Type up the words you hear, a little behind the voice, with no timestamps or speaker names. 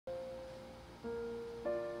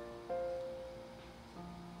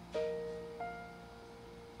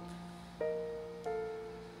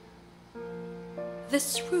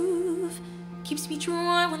This roof keeps me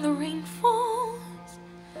dry when the rain falls.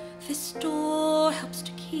 This door helps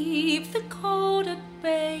to keep the cold at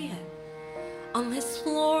bay. On this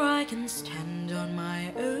floor I can stand on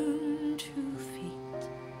my own 2 feet.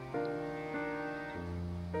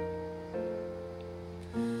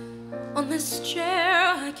 On this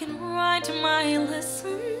chair I can write my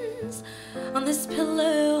lessons. On this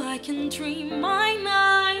pillow I can dream my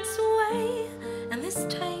nights away. And this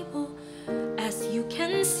table, as you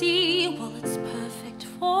can see, well, it's perfect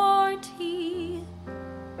for tea.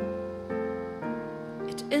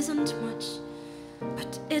 It isn't much,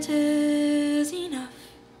 but it is enough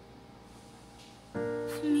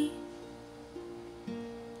for me.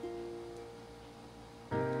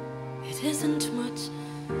 It isn't much,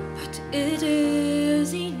 but it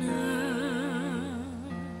is enough.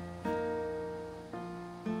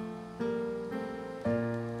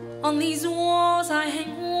 On these walls I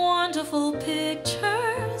hang wonderful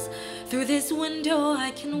pictures. Through this window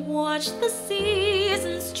I can watch the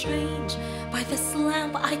seasons change. By this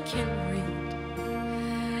lamp I can read,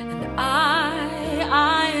 and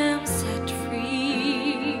I am set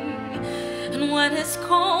free. And when it's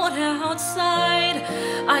cold outside,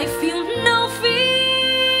 I feel no fear.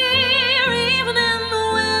 Even in the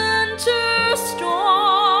winter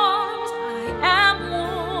storms, I am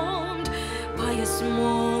warmed by a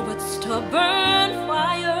small but stubborn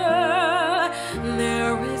fire.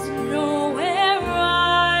 There is nowhere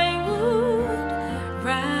I would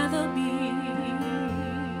rather be.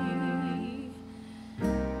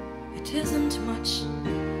 It isn't much,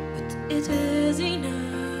 but it is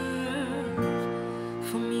enough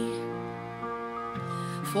for me.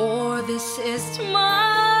 For this is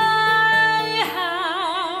my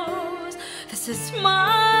house. This is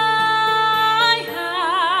my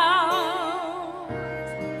house.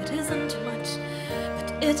 It isn't much, but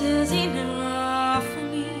it is enough for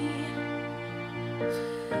me.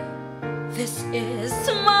 This is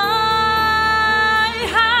my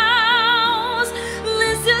house.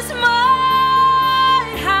 This is my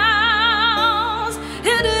house.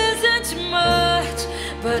 It isn't much,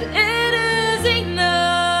 but it is enough.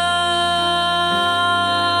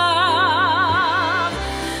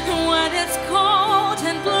 When it's cold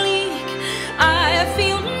and bleak, I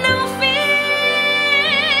feel no fear.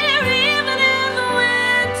 Even in the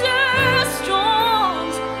winter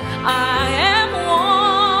storms, I am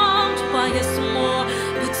warmed by a small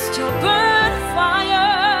but stubborn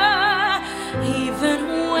fire. Even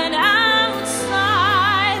when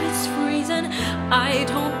outside it's freezing, I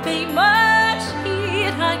don't pay much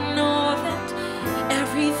heed. I know that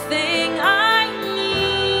everything I need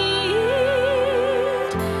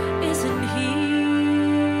is in here.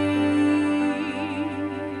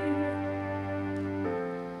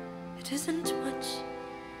 It isn't much,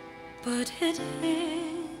 but it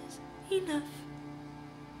is enough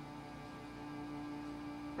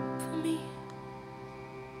for me.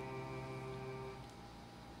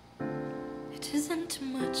 It isn't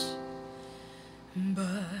much,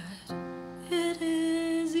 but